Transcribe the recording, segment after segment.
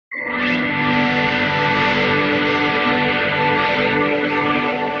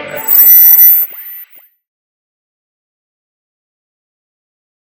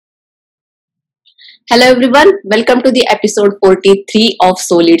Hello everyone, welcome to the episode 43 of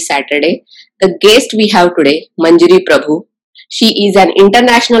Solid Saturday. The guest we have today, Manjari Prabhu. She is an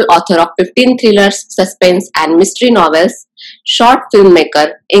international author of 15 thrillers, suspense and mystery novels, short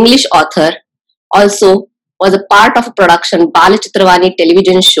filmmaker, English author, also was a part of a production Balachitravani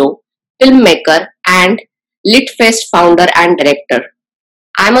television show, filmmaker and LitFest founder and director.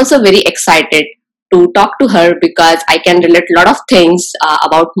 I'm also very excited to talk to her because I can relate a lot of things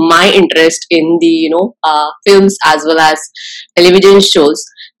about my interest in the films as well as television shows.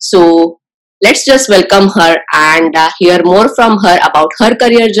 So let's just welcome her and hear more from her about her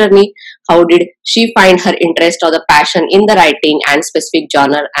career journey. How did she find her interest or the passion in the writing and specific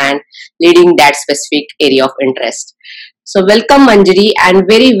genre and leading that specific area of interest? So welcome Manjari and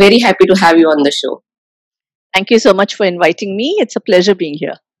very happy to have you on the show. Thank you so much for inviting me. It's a pleasure being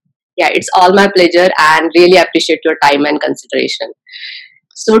here. Yeah, it's all my pleasure and really appreciate your time and consideration.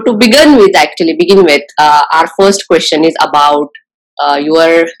 So to begin with, our first question is about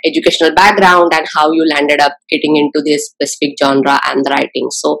your educational background and how you landed up getting into this specific genre and the writing.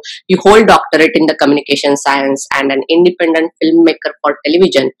 So you hold doctorate in the communication science and an independent filmmaker for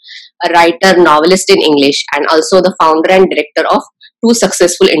television, a writer, novelist in English, and also the founder and director of two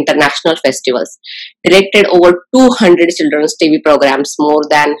successful international festivals. Directed over 200 children's TV programs, more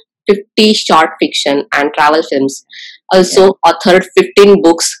than 50 short fiction and travel films. Also authored 15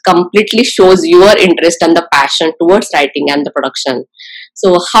 books, completely shows your interest and the passion towards writing and the production.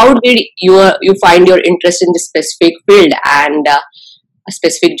 So how did you find your interest in this specific field and a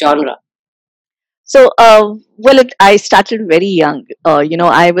specific genre? I started very young. I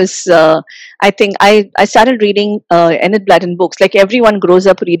started reading Enid Blyton books. Like everyone grows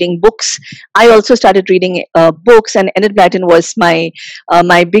up reading books, I also started reading books, and Enid Blyton was my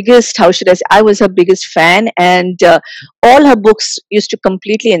biggest. How should I say? I was her biggest fan, and all her books used to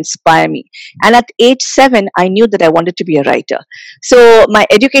completely inspire me. And at age 7, I knew that I wanted to be a writer. So my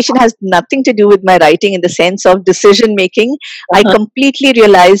education has nothing to do with my writing in the sense of decision making. I completely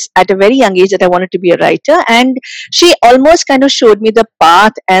realized at a very young age that I wanted to be a writer, and she almost kind of showed me the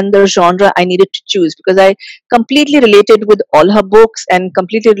path and the genre I needed to choose, because I completely related with all her books and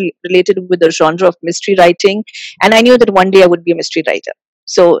completely related with the genre of mystery writing, and I knew that one day I would be a mystery writer.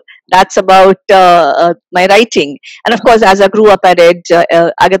 So that's about my writing. And of course, as I grew up, I read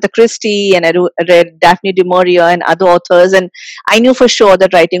Agatha Christie, and I read Daphne du Maurier and other authors, and I knew for sure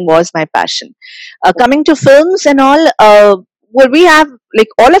that writing was my passion. Coming to films and all, we have, like,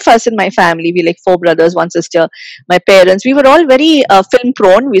 all of us in my family, we like 4 brothers, 1 sister, my parents, we were all very film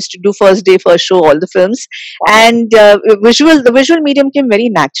prone. We used to do first day, first show, all the films. And the visual medium came very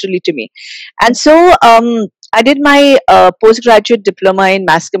naturally to me. And so I did my postgraduate diploma in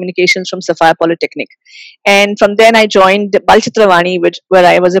mass communications from Sapphire Polytechnic. And from then I joined Balchitravani, where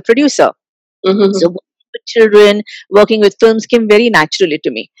I was a producer. Mm-hmm. So with children, working with films came very naturally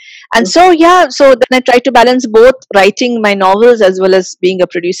to me. And so then I tried to balance both writing my novels as well as being a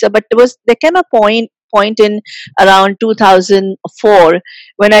producer. But there came a point in around 2004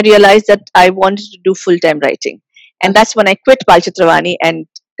 when I realized that I wanted to do full-time writing. And that's when I quit Balchitravani, and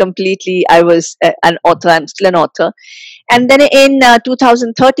completely I was an author. I'm still an author. And then in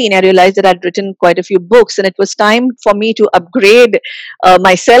 2013, I realized that I'd written quite a few books, and it was time for me to upgrade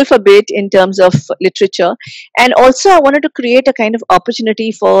myself a bit in terms of literature. And also, I wanted to create a kind of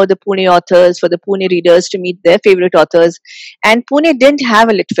opportunity for the Pune authors, for the Pune readers to meet their favorite authors. And Pune didn't have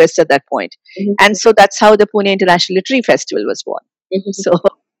a Lit Fest at that point. Mm-hmm. And so that's how the Pune International Literary Festival was born. Mm-hmm. So,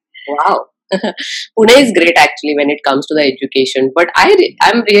 wow. Pune is great actually when it comes to the education, but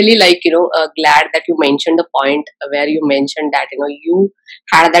I'm really glad that you mentioned the point where you mentioned that you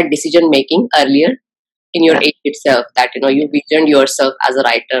had that decision making earlier in your age itself, that you visioned yourself as a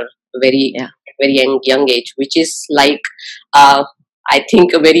writer very young age, which is like I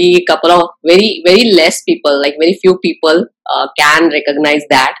think a very less people, like very few people can recognize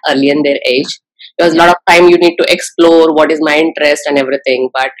that early in their age. Because a lot of time you need to explore what is my interest and everything,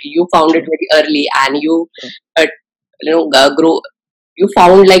 but you found it very early, and you grow. You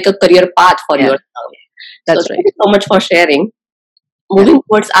found like a career path for yourself. That's so right. Thank you so much for sharing. Moving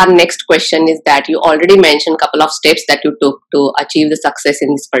towards our next question is that you already mentioned a couple of steps that you took to achieve the success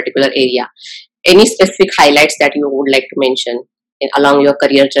in this particular area. Any specific highlights that you would like to mention along your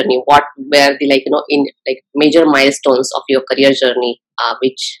career journey? What were the major milestones of your career journey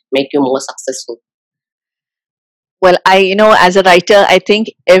which make you more successful? Well, as a writer, I think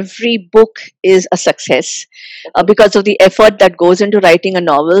every book is a success because of the effort that goes into writing a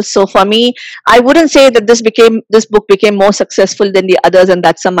novel. So for me, I wouldn't say that this book became more successful than the others, and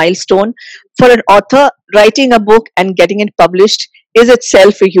that's a milestone. For an author, writing a book and getting it published is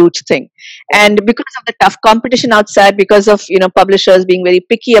itself a huge thing. And because of the tough competition outside, because of publishers being very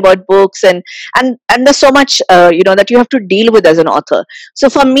picky about books, and there's so much that you have to deal with as an author. So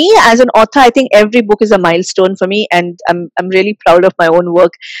for me as an author, I think every book is a milestone for me, and I'm really proud of my own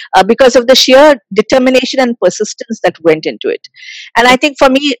work, because of the sheer determination and persistence that went into it. And I think for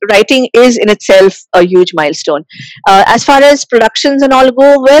me, writing is in itself a huge milestone. As far as productions and all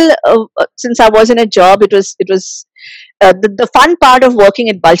go, well, since I was in a job, it was the fun part of working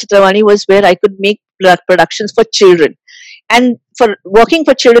at Balchitravani was where I could make productions for children. And for working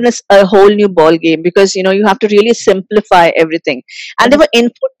for children is a whole new ball game, because you have to really simplify everything. And there were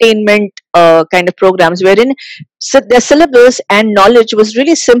infotainment kind of programs wherein their syllabus and knowledge was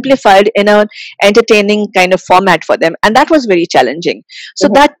really simplified in an entertaining kind of format for them, and that was very challenging. So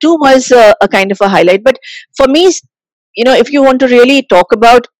that too was a kind of a highlight. But for me, if you want to really talk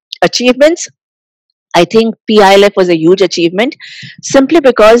about achievements, I think PILF was a huge achievement, simply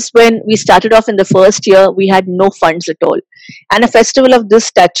because when we started off in the first year, we had no funds at all. And a festival of this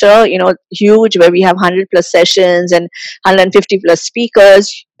stature, huge, where we have 100 plus sessions and 150 plus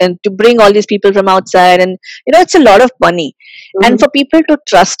speakers, and to bring all these people from outside, and it's a lot of money. And for people to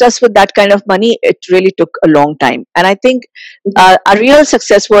trust us with that kind of money, it really took a long time. And I think our real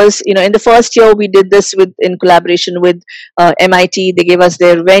success was, in the first year we did this in collaboration with MIT. They gave us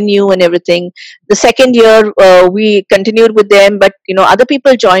their venue and everything. The second year we continued with them, but other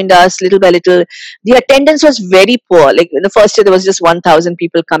people joined us little by little. The attendance was very poor. Like in the first year there was just 1,000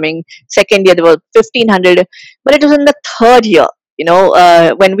 people coming. Second year there were 1,500. But it was in the third year,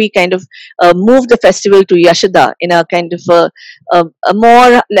 when we kind of moved the festival to Yashoda in a kind of a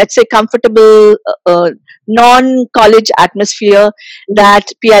more, let's say, comfortable, non-college atmosphere, that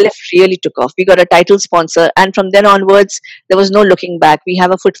PLF really took off. We got a title sponsor, and from then onwards, there was no looking back. We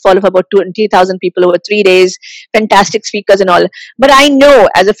have a footfall of about 20,000 people over 3 days, fantastic speakers and all. But I know,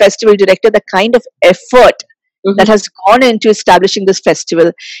 as a festival director, the kind of effort that has gone into establishing this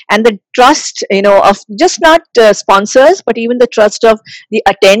festival, and the trust of just not sponsors, but even the trust of the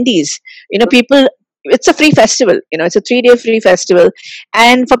attendees. People, it's a free festival, it's a 3-day free festival,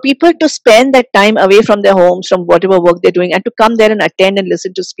 and for people to spend that time away from their homes, from whatever work they're doing, and to come there and attend and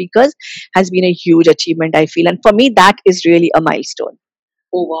listen to speakers has been a huge achievement, I feel. And for me, that is really a milestone.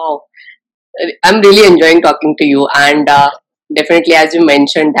 Oh wow, I'm really enjoying talking to you. And definitely, as you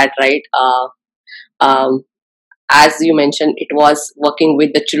mentioned that, right, as you mentioned, it was working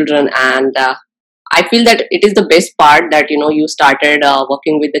with the children, and I feel that it is the best part that you started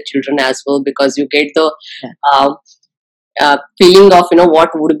working with the children as well, because you get the feeling of what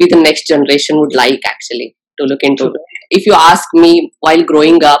would be the next generation would like actually to look into. If you ask me, while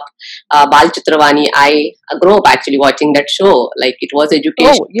growing up, Balchitravani, I grew up actually watching that show. Like, it was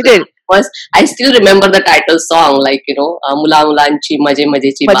education. Oh, you did. I still remember the title song, like Mula Mulanchi Maje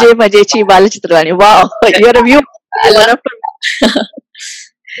Maje Chi Maje Maje Chi Balchitravani. Wow, you're a view.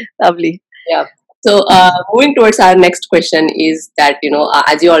 Lovely. Yeah. So moving towards our next question is that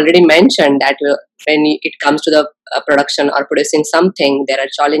as you already mentioned, that when it comes to the production or producing something, there are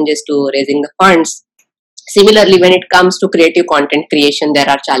challenges to raising the funds. Similarly, when it comes to creative content creation, there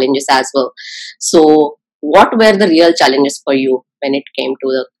are challenges as well. So what were the real challenges for you when it came to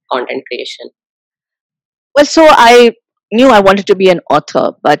the content creation? Well, so I knew I wanted to be an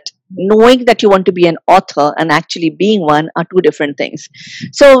author, but knowing that you want to be an author and actually being one are two different things.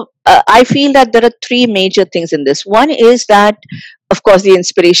 So I feel that there are three major things in this. One is that, of course, the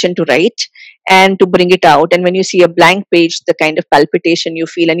inspiration to write and to bring it out. And when you see a blank page, the kind of palpitation you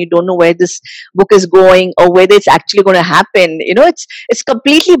feel, and you don't know where this book is going or whether it's actually going to happen. It's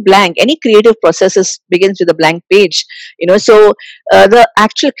completely blank. Any creative process begins with a blank page. So the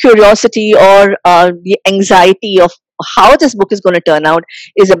actual curiosity or the anxiety of how this book is going to turn out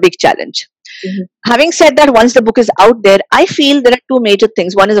is a big challenge. Having said that, once the book is out there, I feel there are two major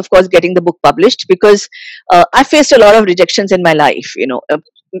things. One is, of course, getting the book published, because I faced a lot of rejections in my life,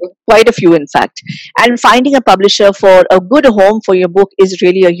 quite a few, in fact. And finding a publisher for a good home for your book is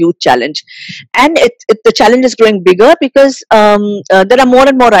really a huge challenge. And the challenge is growing bigger because there are more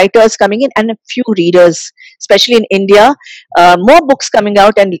and more writers coming in and a few readers, especially in India. More books coming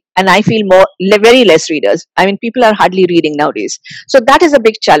out, and I feel very less readers. I mean, people are hardly reading nowadays. So that is a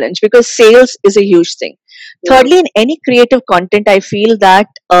big challenge, because sales is a huge thing. Thirdly, in any creative content, I feel that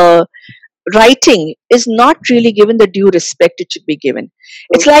writing is not really given the due respect it should be given.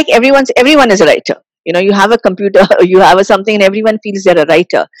 It's like everyone is a writer. You have a computer, you have something, and everyone feels they're a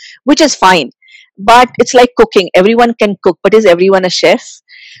writer, which is fine. But it's like cooking. Everyone can cook, but is everyone a chef?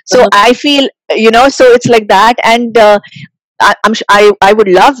 So I feel, so it's like that. And I would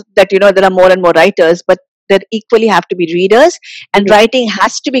love that, there are more and more writers, but there equally have to be readers, and writing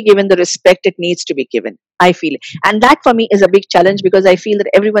has to be given the respect it needs to be given, I feel. And that for me is a big challenge, because I feel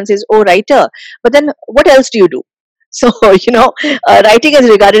that everyone says, oh, writer, but then what else do you do? So, writing is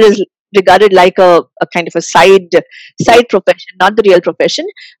regarded like a kind of a side profession, not the real profession,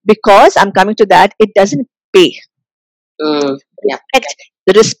 because I'm coming to that, it doesn't pay. Yeah.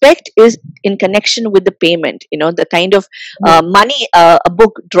 The respect is in connection with the payment, the kind of money a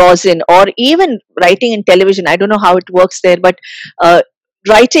book draws in, or even writing in television. I don't know how it works there, but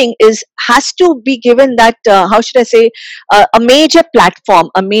writing has to be given that, how should I say, a major platform,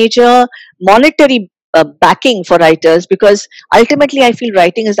 a major monetary backing for writers, because ultimately I feel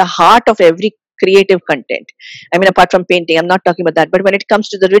writing is the heart of every creative content. I mean, apart from painting, I'm not talking about that, but when it comes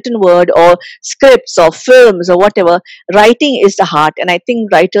to the written word or scripts or films or whatever, writing is the heart, and I think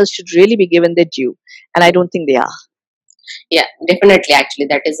writers should really be given their due, and I don't think they are. Yeah, definitely. Actually,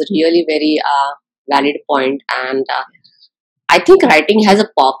 that is a really very valid point, and I think writing has a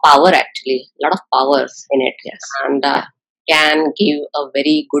power, actually, a lot of power in it, Yes. and can give a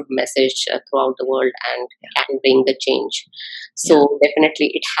very good message throughout the world, and can bring the change. So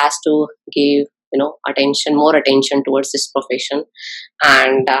definitely, it has to give more attention towards this profession,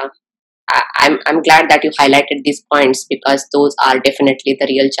 and I'm glad that you highlighted these points, because those are definitely the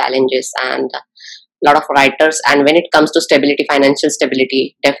real challenges, and a lot of writers. And when it comes to stability, financial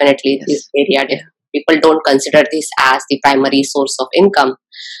stability, definitely this area. People don't consider this as the primary source of income,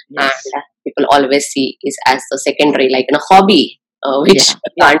 and people always see it as the secondary, like a hobby, which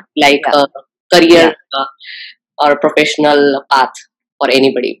can't like a career or a professional path for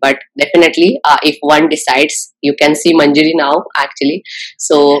anybody. But definitely, if one decides, you can see Manjari now, actually.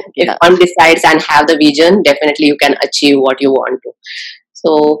 So if one decides and have the vision, definitely you can achieve what you want to.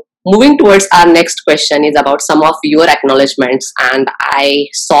 So moving towards our next question is about some of your acknowledgements, and I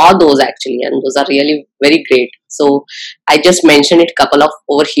saw those actually, and those are really very great. So I just mentioned it couple of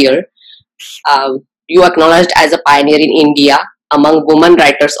over here. You acknowledged as a pioneer in India among women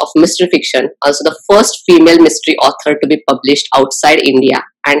writers of mystery fiction, also the first female mystery author to be published outside India,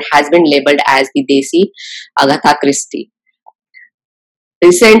 and has been labeled as the Desi Agatha Christie.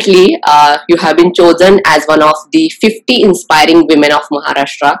 Recently, you have been chosen as one of the 50 inspiring women of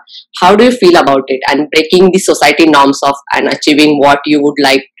Maharashtra. How do you feel about it, and breaking the society norms of and achieving what you would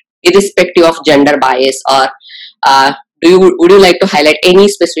like, irrespective of gender bias? Or would you like to highlight any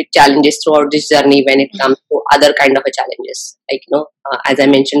specific challenges throughout this journey when it comes to other kind of a challenges, like as I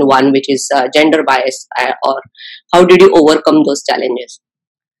mentioned, one which is gender bias, or how did you overcome those challenges?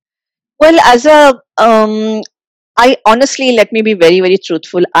 Well, I honestly, let me be very, very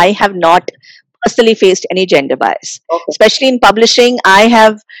truthful. I have not personally faced any gender bias, especially in publishing.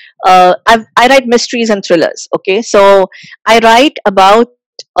 I write mysteries and thrillers. Okay, so I write about,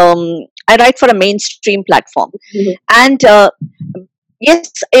 I write for a mainstream platform, and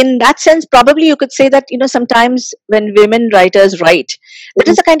yes, in that sense, probably you could say that sometimes when women writers write, there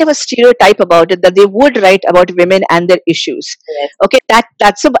is a kind of a stereotype about it, that they would write about women and their issues. Okay, but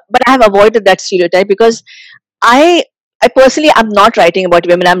I have avoided that stereotype, because I I personally, I'm not writing about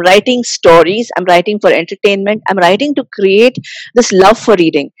women. I'm writing stories. I'm writing for entertainment. I'm writing to create this love for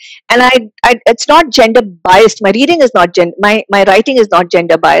reading. And it's not gender biased. My reading is not my writing is not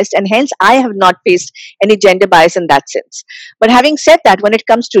gender biased, and hence I have not faced any gender bias in that sense. But having said that, when it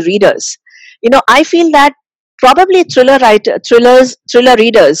comes to readers, I feel that probably thriller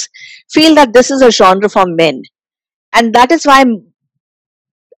readers feel that this is a genre for men, and that is why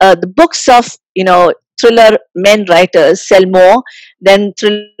the books of thriller men writers sell more than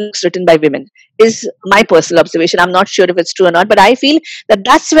thrillers written by women, is my personal observation. I'm not sure if it's true or not, but I feel that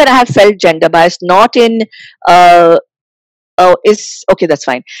that's where I have felt gender bias, not in is okay, that's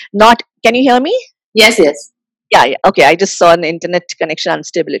fine. Not, can you hear me? Yes, yes. Yeah, okay, I just saw an internet connection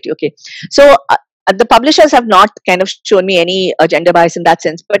instability. Okay, so the publishers have not kind of shown me any gender bias in that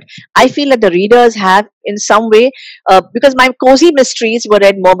sense, but I feel that the readers have in some way, because my cozy mysteries were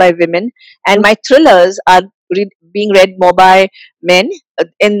read more by women, and my thrillers are being read more by men.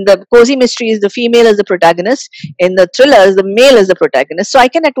 In the cozy mysteries, the female is the protagonist. In the thrillers, the male is the protagonist. So I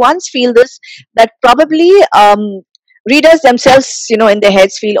can at once feel this, that probably readers themselves, in their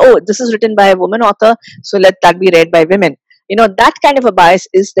heads feel, oh, this is written by a woman author, so let that be read by women. That kind of a bias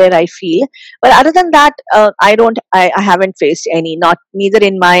is there, I feel. But other than that, I haven't faced any, not neither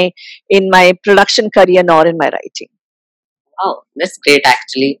in my production career nor in my writing. Oh, that's great,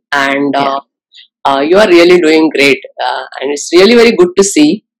 actually. And you are really doing great, and it's really very good to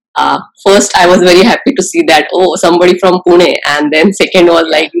see. First, I was very happy to see that, oh, somebody from Pune. And then second was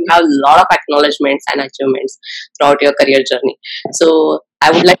like, you have a lot of acknowledgements and achievements throughout your career journey. So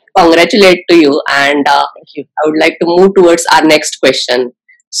I would like to congratulate to you, and Thank you. I would like to move towards our next question.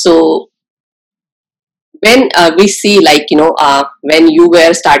 So when we see, like, when you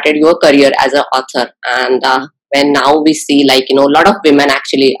were started your career as an author, and when now we see, like, a lot of women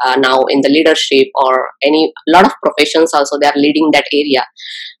actually are now in the leadership, or any lot of professions also, they are leading that area.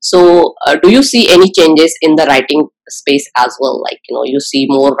 So do you see any changes in the writing space as well, like, you see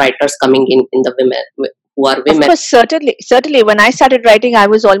more writers coming in the women who are Of women? course, certainly. When I started writing, I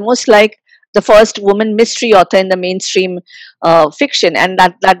was almost like the first woman mystery author in the mainstream fiction, and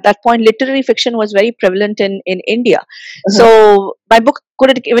that point, literary fiction was very prevalent in India. Uh-huh. So my book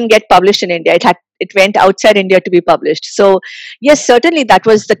couldn't even get published in India. It went outside India to be published. So yes, certainly that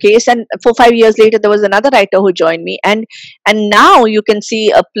was the case. And 4 5 years later, there was another writer who joined me, and now you can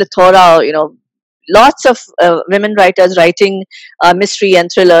see a plethora. Lots of women writers writing mystery and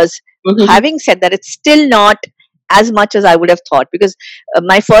thrillers. Mhm. Having said that, it's still not as much as I would have thought, because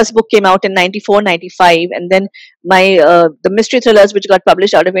my first book came out in 94, 95, and then my the mystery thrillers which got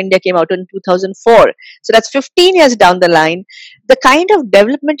published out of India came out in 2004. So that's 15 years down the line. The kind of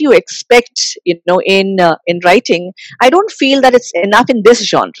development you expect, in writing, I don't feel that it's enough in this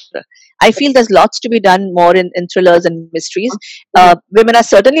genre. I feel there's lots to be done more in thrillers and mysteries. Women are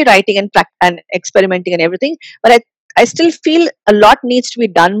certainly writing and experimenting and everything, but I still feel a lot needs to be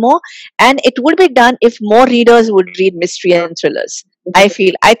done more, and it would be done if more readers would read mystery and thrillers. I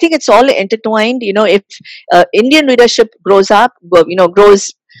think it's all intertwined. If Indian readership grows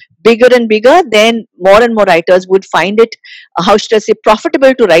bigger and bigger, then more and more writers would find it, how should I say,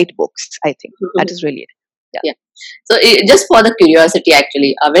 profitable to write books. I think that is really it. Yeah. Yeah. So just for the curiosity,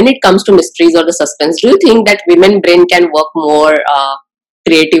 actually, when it comes to mysteries or the suspense, do you think that women brain can work more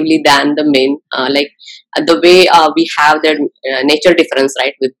creatively than the men? Like the way we have that nature difference,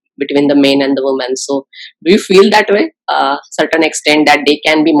 right, with between the men and the women. So do you feel that way? Certain extent that they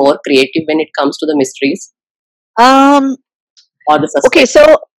can be more creative when it comes to the mysteries Um, or the okay, suspense?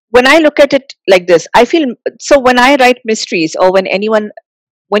 so when I look at it like this, I feel, so when I write mysteries, or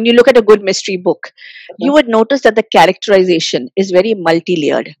when you look at a good mystery book, you would notice that the characterization is very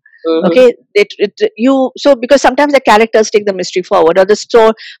multi-layered. Mm-hmm. Okay, so because sometimes the characters take the mystery forward, or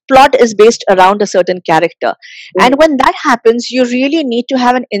the plot is based around a certain character, and when that happens, you really need to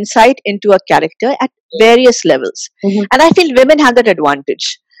have an insight into a character at various levels. Mm-hmm. And I feel women have that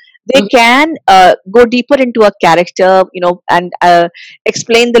advantage. They can go deeper into a character, and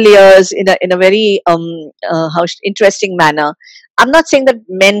explain the layers in a very interesting manner. I'm not saying that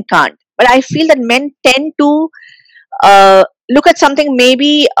men can't, but I feel that men tend to look at something,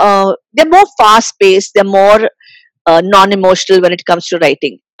 maybe they're more fast paced, they're more non-emotional when it comes to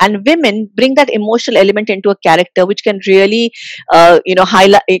writing, and women bring that emotional element into a character, which can really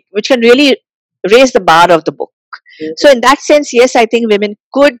highlight, which can really raise the bar of the book. So in that sense, yes, I think women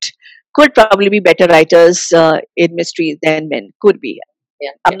could probably be better writers in mysteries than men could be. Yeah.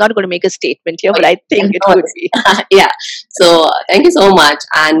 I'm not going to make a statement here, but I think it No could worries. be. Yeah. So thank you so much.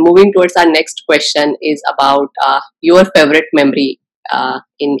 And moving towards our next question is about your favorite memory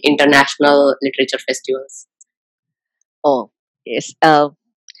in international literature festivals. Oh, yes.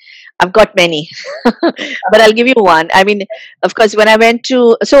 I've got many, but I'll give you one. I mean, of course, when I went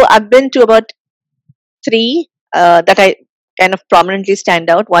to, so I've been to about three that I kind of prominently stand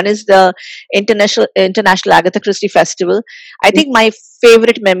out. One is the International Agatha Christie Festival. I think my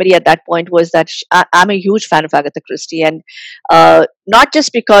favorite memory at that point was that I'm a huge fan of Agatha Christie, and not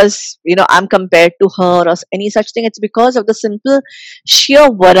just because I'm compared to her or any such thing. It's because of the simple, sheer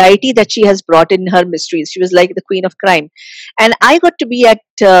variety that she has brought in her mysteries. She was like the queen of crime, and I got to be at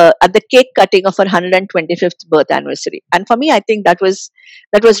the cake cutting of her 125th birth anniversary. And for me, I think that was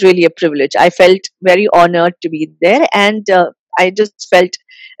really a privilege. I felt very honored to be there, and I just felt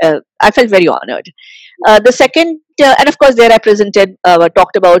very honored. The second, and of course, there I presented,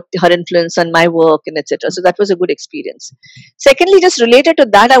 talked about her influence on my work and etc. So that was a good experience. Secondly, just related to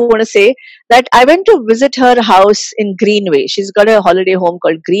that, I want to say that I went to visit her house in Greenway. She's got a holiday home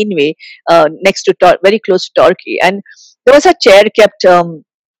called Greenway, next to very close to Turkey, and there was a chair kept.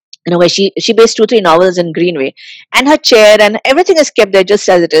 Where she based 2 3 novels in Greenway, and her chair and everything is kept there just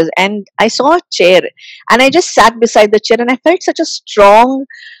as it is. And I saw a chair, and I just sat beside the chair, and I felt such a strong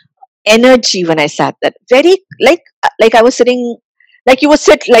energy when I sat there. Very like I was sitting, like you would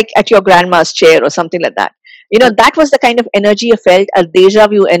sit like at your grandma's chair or something like that. That was the kind of energy I felt, a deja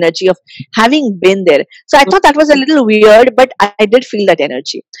vu energy of having been there. So I thought that was a little weird, but I did feel that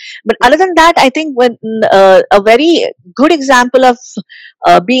energy. But other than that, I think when a very good example of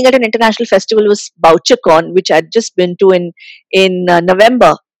being at an international festival was Bouchercon, which I'd just been to in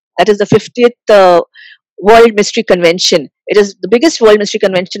November. That is the 50th World Mystery Convention. It is the biggest World Mystery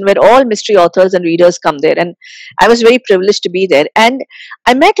Convention where all mystery authors and readers come there, and I was very privileged to be there. And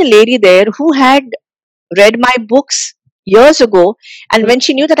I met a lady there who had read my books years ago, and when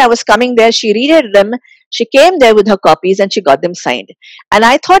she knew that I was coming there, she reread them. She came there with her copies and she got them signed. And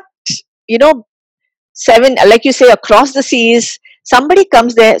I thought, you know, seven, like you say, across the seas, somebody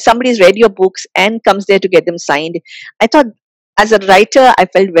comes there, somebody's read your books and comes there to get them signed. I thought, as a writer, I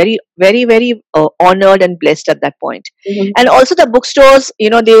felt very, very, very honored and blessed at that point. And also the bookstores,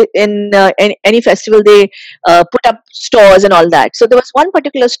 they in any festival they put up stores and all that. So there was one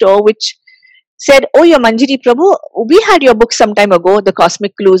particular store which said, "Oh, you're Manjari Prabhu. We had your book some time ago, The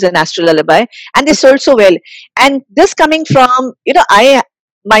Cosmic Clues and Astral Lullaby, and they sold so well." And this coming from,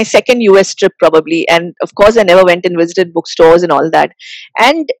 my second US trip probably, and of course I never went and visited bookstores and all that.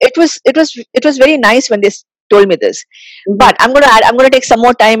 And it was very nice when they told me this. But I'm going to take some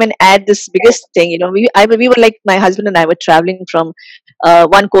more time and add this biggest thing. We were like, my husband and I were traveling from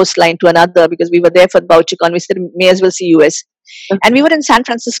one coastline to another because we were there for Bouchercon. We said, may as well see US. And we were in San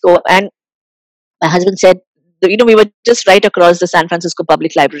Francisco, and my husband said, we were just right across the San Francisco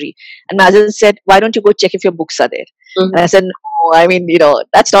Public Library. And my husband said, why don't you go check if your books are there? And I said, no, I mean,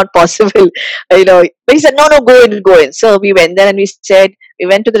 that's not possible. But he said, no, go in. So we went there and we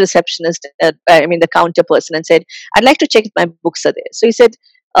went to the receptionist, the counter person, and said, I'd like to check if my books are there. So he said,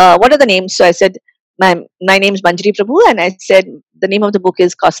 what are the names? So I said, my name is Manjari Prabhu, and I said, the name of the book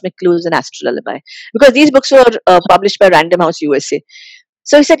is Cosmic Clues and Astral Lullaby. Because these books were published by Random House USA.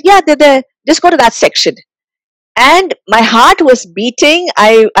 So he said, yeah, they're there. Just go to that section. And my heart was beating.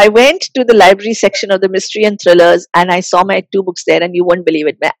 I went to the library section of the mystery and thrillers, and I saw my 2 books there, and you won't believe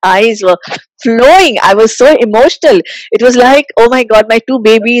it. My eyes were flowing. I was so emotional. It was like, oh my God, my 2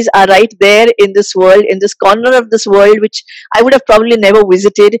 babies are right there in this world, in this corner of this world, which I would have probably never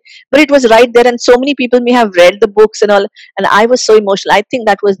visited. But it was right there, and so many people may have read the books and all. And I was so emotional. I think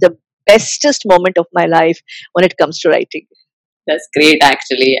that was the bestest moment of my life when it comes to writing. That's great,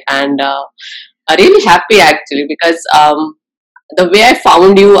 actually. And I'm really happy, actually, because the way I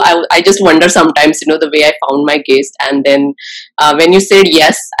found you, I just wonder sometimes, the way I found my guest. And then when you said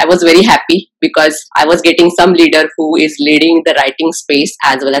yes, I was very happy because I was getting some leader who is leading the writing space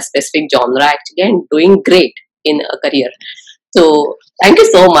as well as specific genre, actually, and doing great in a career. So thank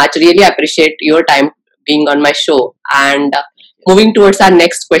you so much. Really appreciate your time being on my show. And moving towards our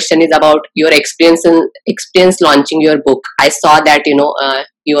next question is about your experience launching your book. I saw that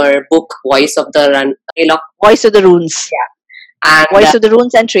your book Voice of the Voice of the Runes, and Voice of the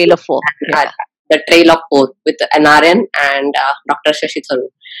Runes and Trail of 4, the Trail of 4 with NRN and Dr. Shashi Tharoor.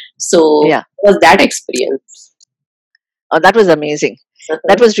 So yeah, what was that experience? Oh, that was amazing.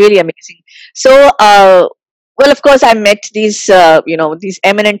 That was really amazing. So well, of course, I met these these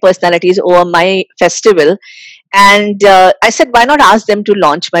eminent personalities over my festival. And I said, why not ask them to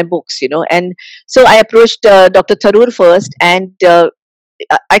launch my books, And so I approached Dr. Tharoor first, and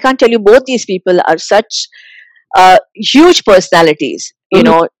I can't tell you, both these people are such huge personalities,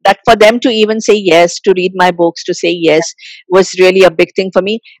 that for them to even say yes, to read my books, to say yes, was really a big thing for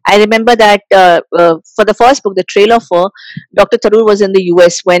me. I remember that for the first book, The Trail of 4, Dr. Tharoor was in the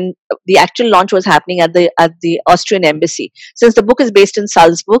US when the actual launch was happening at the Austrian embassy. Since the book is based in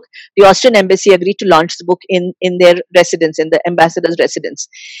Salzburg, the Austrian embassy agreed to launch the book in their residence, in the ambassador's residence.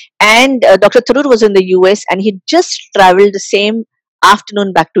 And Dr. Tharoor was in the US, and he just traveled the same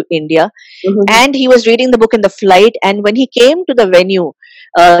afternoon back to India, and he was reading the book in the flight. And when he came to the venue,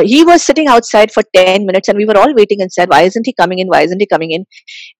 he was sitting outside for 10 minutes, and we were all waiting and said, why isn't he coming in? Why isn't he coming in?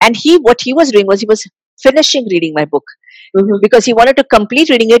 And what he was doing was he was finishing reading my book, because he wanted to complete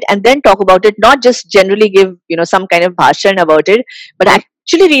reading it and then talk about it, not just generally give some kind of bhashan about it, but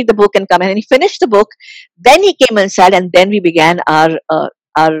actually read the book and come in. And he finished the book, then he came inside, and then we began our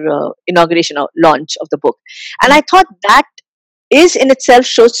inauguration or launch of the book. And I thought that is in itself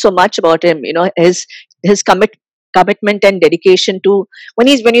shows so much about him, his commitment and dedication to, when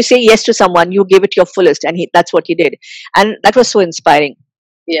you say yes to someone, you give it your fullest, and that's what he did, and that was so inspiring.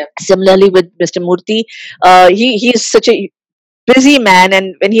 Yeah. Similarly with Mr. Murthy, he is such a busy man,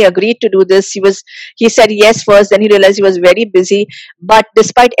 and when he agreed to do this, he said yes first, then he realized he was very busy, but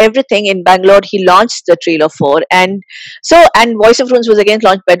despite everything, in Bangalore he launched The Trail of 4, and Voice of Runes was again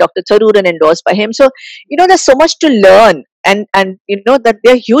launched by Dr. Tharoor and endorsed by him. So there's so much to learn, and that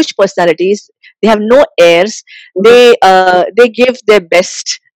they're huge personalities. They have no airs. They give their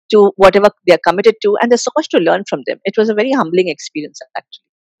best to whatever they are committed to, and there's so much to learn from them. It was a very humbling experience, actually.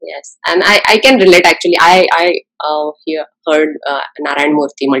 Yes, and I can relate actually. I heard Narayan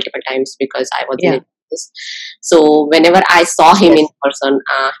Murthy multiple times because I was in Yeah. this. So whenever I saw him in Yes. person,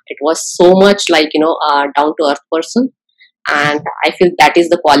 it was so much like down to earth person, and I feel that is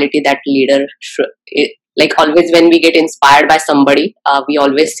the quality that leader should. Like always, when we get inspired by somebody, we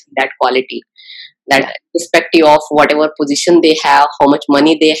always see that quality. That Yeah. irrespective of whatever position they have, how much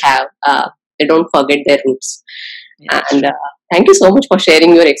money they have, they don't forget their roots. Yeah, that's And true. thank you so much for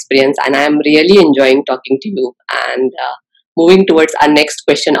sharing your experience. And I am really enjoying talking to you. And moving towards our next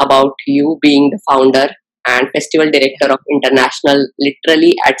question about you being the founder and festival Yeah. director of International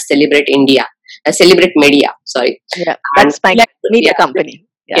Literally at Celebrate India, Celebrate Media. Sorry. Yeah. And That's my media company.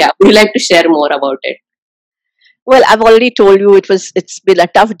 Yeah. yeah, would you like to share more about it? Well, I've already told you it's been a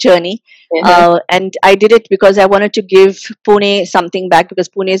tough journey, Uh-huh. and I did it because I wanted to give Pune something back, because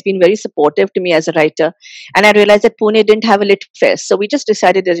Pune has been very supportive to me as a writer, and I realized that Pune didn't have a lit fest, so we just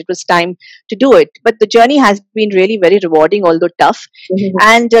decided that it was time to do it. But the journey has been really very rewarding, although tough.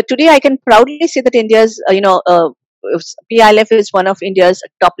 And today I can proudly say that India's, PILF is one of India's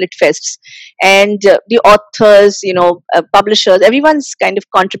top lit fests, and the authors, publishers, everyone's kind of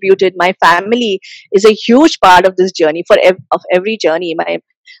contributed. My family is a huge part of this journey, of every journey.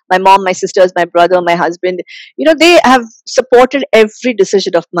 My mom, my sisters, my brother, my husband, they have supported every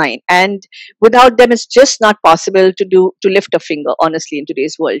decision of mine, and without them it's just not possible to lift a finger, honestly, in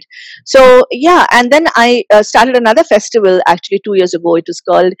today's world. So yeah, and then I started another festival actually 2 years ago. It was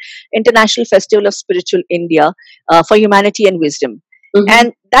called International Festival of Spiritual India, for Humanity and Wisdom, Mhm. and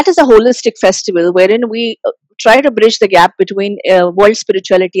that is a holistic festival wherein we try to bridge the gap between world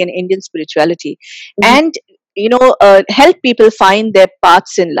spirituality and Indian spirituality, Mhm. and help people find their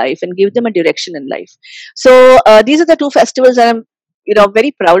paths in life and give them a direction in life. So these are the two festivals, and I'm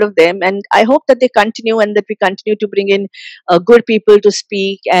very proud of them, and I hope that they continue, and that we continue to bring in good people to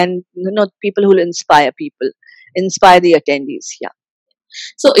speak, and people who will inspire the attendees. Yeah.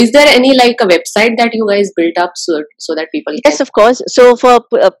 So, is there any like a website that you guys built up so that people can? Yes, of course. So for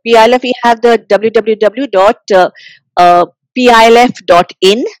PILF, we have the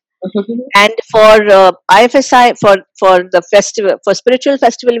www.pilf.in, and for IFSI, for the festival, for spiritual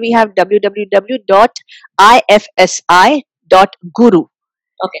festival, we have www.ifsi.guru.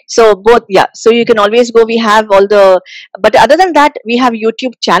 Okay. So both, yeah. So you can always go. We have all but other than that, we have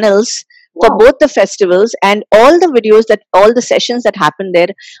YouTube channels for Wow. both the festivals, and all the videos, that all the sessions that happen there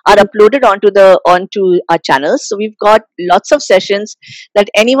are Mhm. uploaded onto our channels. So we've got lots of sessions that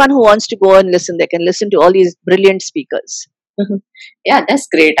anyone who wants to go and listen, they can listen to all these brilliant speakers. Mhm. Yeah, that's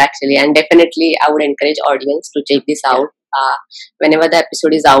great actually, and definitely I would encourage audience to check this Yeah. out. Whenever the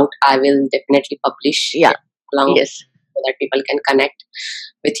episode is out, I will definitely publish Yeah. it along Yes. so that people can connect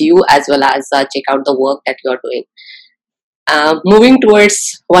with you as well as check out the work that you are doing. Moving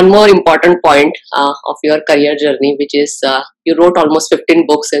towards one more important point of your career journey, which is you wrote almost 15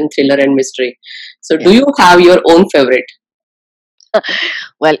 books in thriller and mystery. So, do Yeah. you have your own favorite?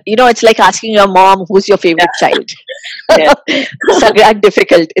 Well, it's like asking your mom who's your favorite child. Yeah. It's that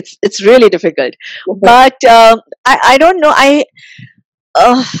difficult. It's really difficult. But I don't know.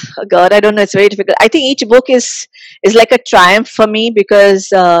 Oh God, I don't know. It's very difficult. I think each book is like a triumph for me, because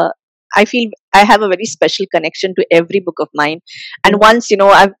I feel I have a very special connection to every book of mine. And once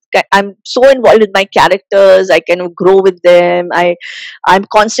I'm so involved with my characters, I kind of grow with them. I'm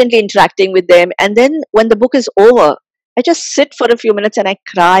constantly interacting with them, and then when the book is over, I just sit for a few minutes and I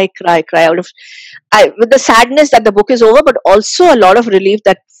cry out of with the sadness that the book is over, but also a lot of relief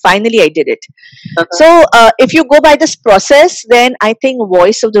that finally I did it. Uh-huh. So, if you go by this process, then I think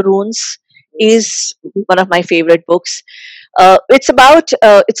Voice of the Runes is one of my favorite books. It's of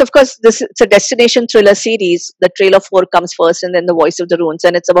course, it's a destination thriller series. The Trail of Four comes first, and then The Voice of the Runes,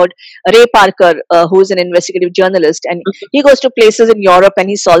 and it's about Ray Parker, who's an investigative journalist, and he goes to places in Europe and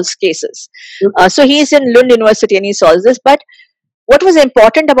he solves cases. So he's in Lund University and he solves this. But what was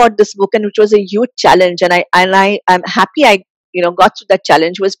important about this book, and which was a huge challenge, and I'm happy I got through that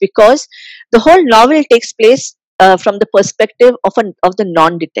challenge, was because the whole novel takes place from the perspective of the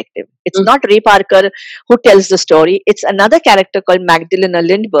non-detective. It's not Ray Parker who tells the story. It's another character called Magdalena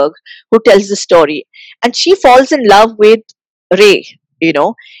Lindbergh who tells the story, and she falls in love with Ray,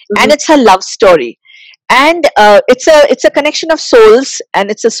 and it's her love story. And it's a connection of souls,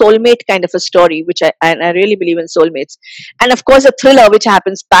 and it's a soulmate kind of a story, and I really believe in soulmates, and of course a thriller which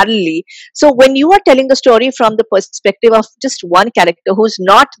happens parallelly. So when you are telling the story from the perspective of just one character who's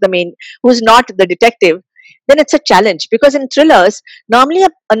not the detective, then it's a challenge, because in thrillers normally a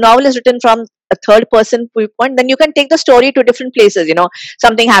novel is written from a third person viewpoint, then you can take the story to different places.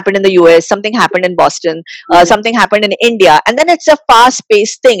 Something happened in the US, something happened in Boston, Mhm. something happened in India, and then it's a fast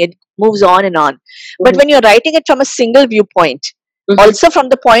paced thing. It moves on and on. But Mhm. when you're writing it from a single viewpoint, Mhm. also from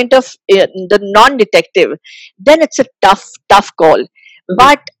the point of the non detective, then it's a tough call. Mhm.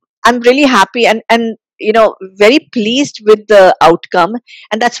 But I'm really happy and very pleased with the outcome,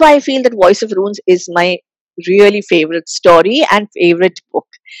 and that's why I feel that Voice of Runes is my really favorite story and favorite book,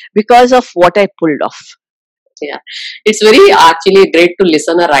 because of what I pulled off. Yeah, it's very actually great to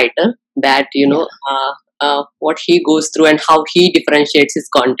listen a writer that Yeah. what he goes through and how he differentiates his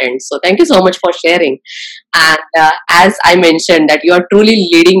content. So thank you so much for sharing. And as I mentioned, that you are truly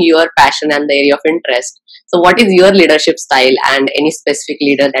leading your passion and the area of interest. So what is your leadership style and any specific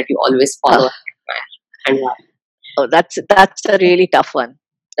leader that you always follow Uh, and admire, and why? oh, that's a really tough one.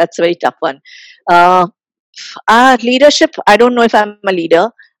 That's a very tough one. Uh, Leadership. I don't know if I'm a leader.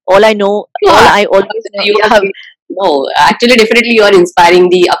 All I know, You all are. I always know. You are. Yeah. No, actually, definitely you are inspiring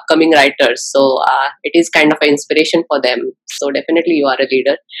the upcoming writers. So it is kind of an inspiration for them. So definitely you are a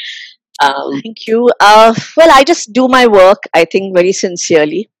leader. Um, Thank you. Well, I just do my work, I think, very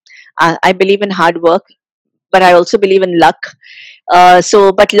sincerely. I believe in hard work, but I also believe in luck.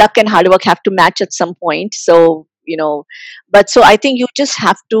 But luck and hard work have to match at some point. But so I think you just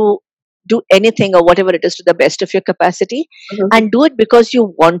have to do anything or whatever it is to the best of your capacity, mhm, and do it because you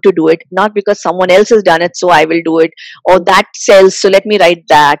want to do it, not because someone else has done it, so I will do it, or that sells, so let me write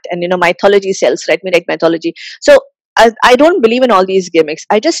that, and mythology sells, let me write mythology. So I don't believe in all these gimmicks.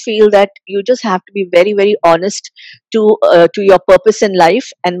 I just feel that you just have to be very, very honest to your purpose in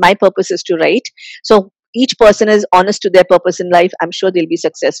life, and my purpose is to write. So each person is honest to their purpose in life, I'm sure they'll be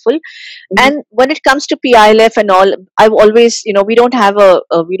successful. mhm, And when it comes to PILF and all, I've always, we don't have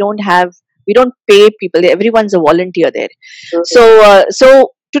we don't pay people. Everyone's a volunteer there. mhm,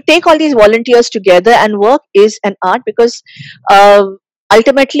 So to take all these volunteers together and work is an art, because uh,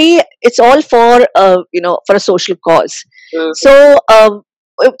 ultimately it's all for for a social cause. mhm, So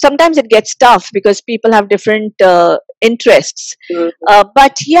sometimes it gets tough because people have different interests. mhm,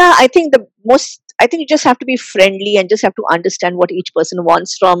 But yeah, I think you just have to be friendly and just have to understand what each person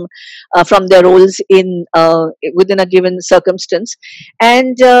wants from their roles in within a given circumstance,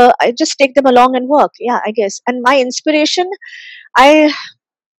 and I just take them along and work. Yeah, I guess. And my inspiration, I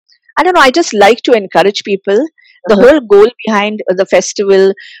I don't know. I just like to encourage people. The mhm, whole goal behind the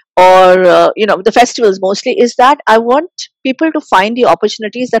festival, or the festivals mostly, is that I want people to find the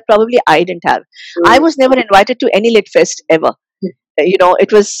opportunities that probably I didn't have. I mhm, was never invited to any lit fest ever.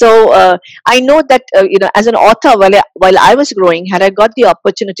 It was so. I know that as an author, while I was growing, had I got the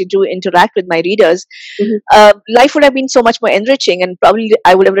opportunity to interact with my readers, mhm, life would have been so much more enriching, and probably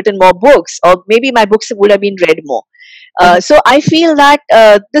I would have written more books, or maybe my books would have been read more. mhm, So I feel that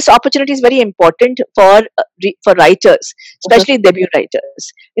this opportunity is very important for writers, mhm, especially debut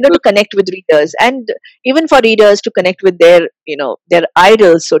writers, mhm. to connect with readers, and even for readers to connect with their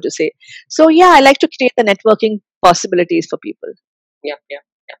idols, so to say. So yeah, I like to create the networking possibilities for people. Yeah, yeah.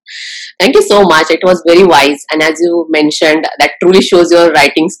 Thank you so much. It was very wise. And as you mentioned, that truly shows your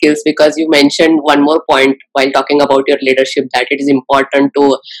writing skills, because you mentioned one more point while talking about your leadership, that it is important to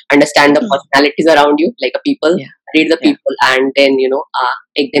understand the Hmm. personalities around you, like a people, Yeah, read the yeah. people, and then,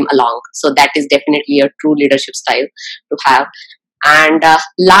 take them along. So that is definitely a true leadership style to have. And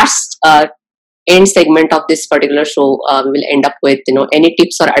last end segment of this particular show, we will end up with, any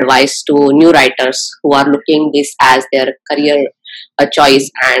tips or advice to new writers who are looking this as their career choice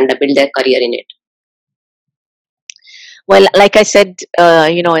and build their career in it. Well, like I said,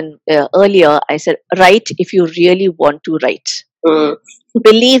 in earlier, I said, write if you really want to write. Mm,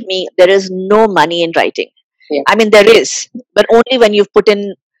 Believe me, there is no money in writing. yeah. I mean, there is, but only when you've put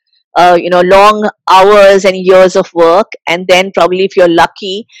in, long hours and years of work, and then probably if you're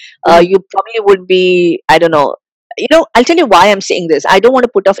lucky, Mhm, you probably would be, I don't know. I'll tell you why I'm saying this. I don't want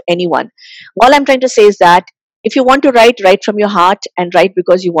to put off anyone. All I'm trying to say is that if you want to write, write from your heart, and write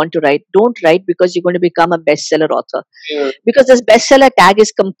because you want to write. Don't write because you're going to become a bestseller author, mm, because this bestseller tag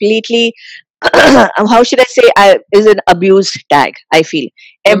is completely how should I say, is an abused tag. I feel mhm,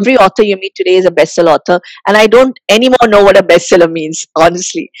 every author you meet today is a bestseller author, and I don't anymore know what a bestseller means,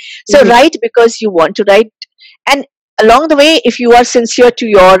 honestly. So mhm, write because you want to write, and along the way, if you are sincere to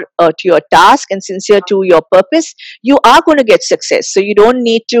your task and sincere to your purpose, you are going to get success. So you don't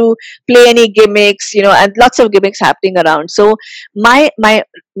need to play any gimmicks, and lots of gimmicks happening around. So my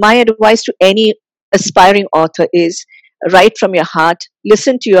advice to any aspiring author is, write from your heart,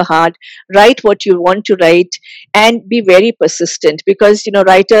 listen to your heart, write what you want to write, and be very persistent, because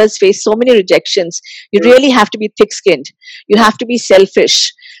writers face so many rejections. You mm, really have to be thick skinned, you have to be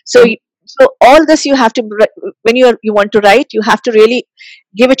selfish. So mhm, So all this you have to, when you want to write, you have to really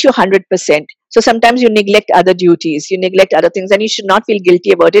give it your 100%. So sometimes you neglect other duties, you neglect other things, and you should not feel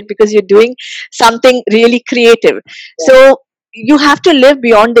guilty about it because you're doing something really creative. So you have to live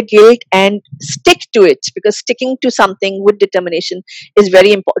beyond the guilt and stick to it, because sticking to something with determination is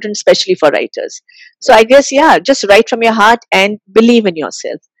very important, especially for writers. So I guess, yeah, just write from your heart and believe in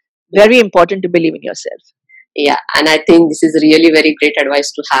yourself. Very important to believe in yourself. Yeah, and I think this is really very great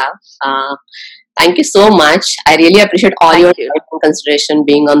advice to have. Uh, Thank you so much. I really appreciate all your Thank you. time and consideration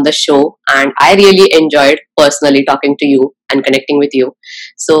being on the show, and I really enjoyed personally talking to you and connecting with you.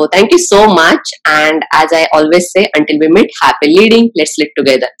 So, thank you so much. And as I always say, until we meet, happy leading. Let's lead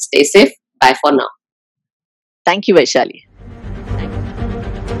together. Stay safe. Bye for now. Thank you, Vaishali.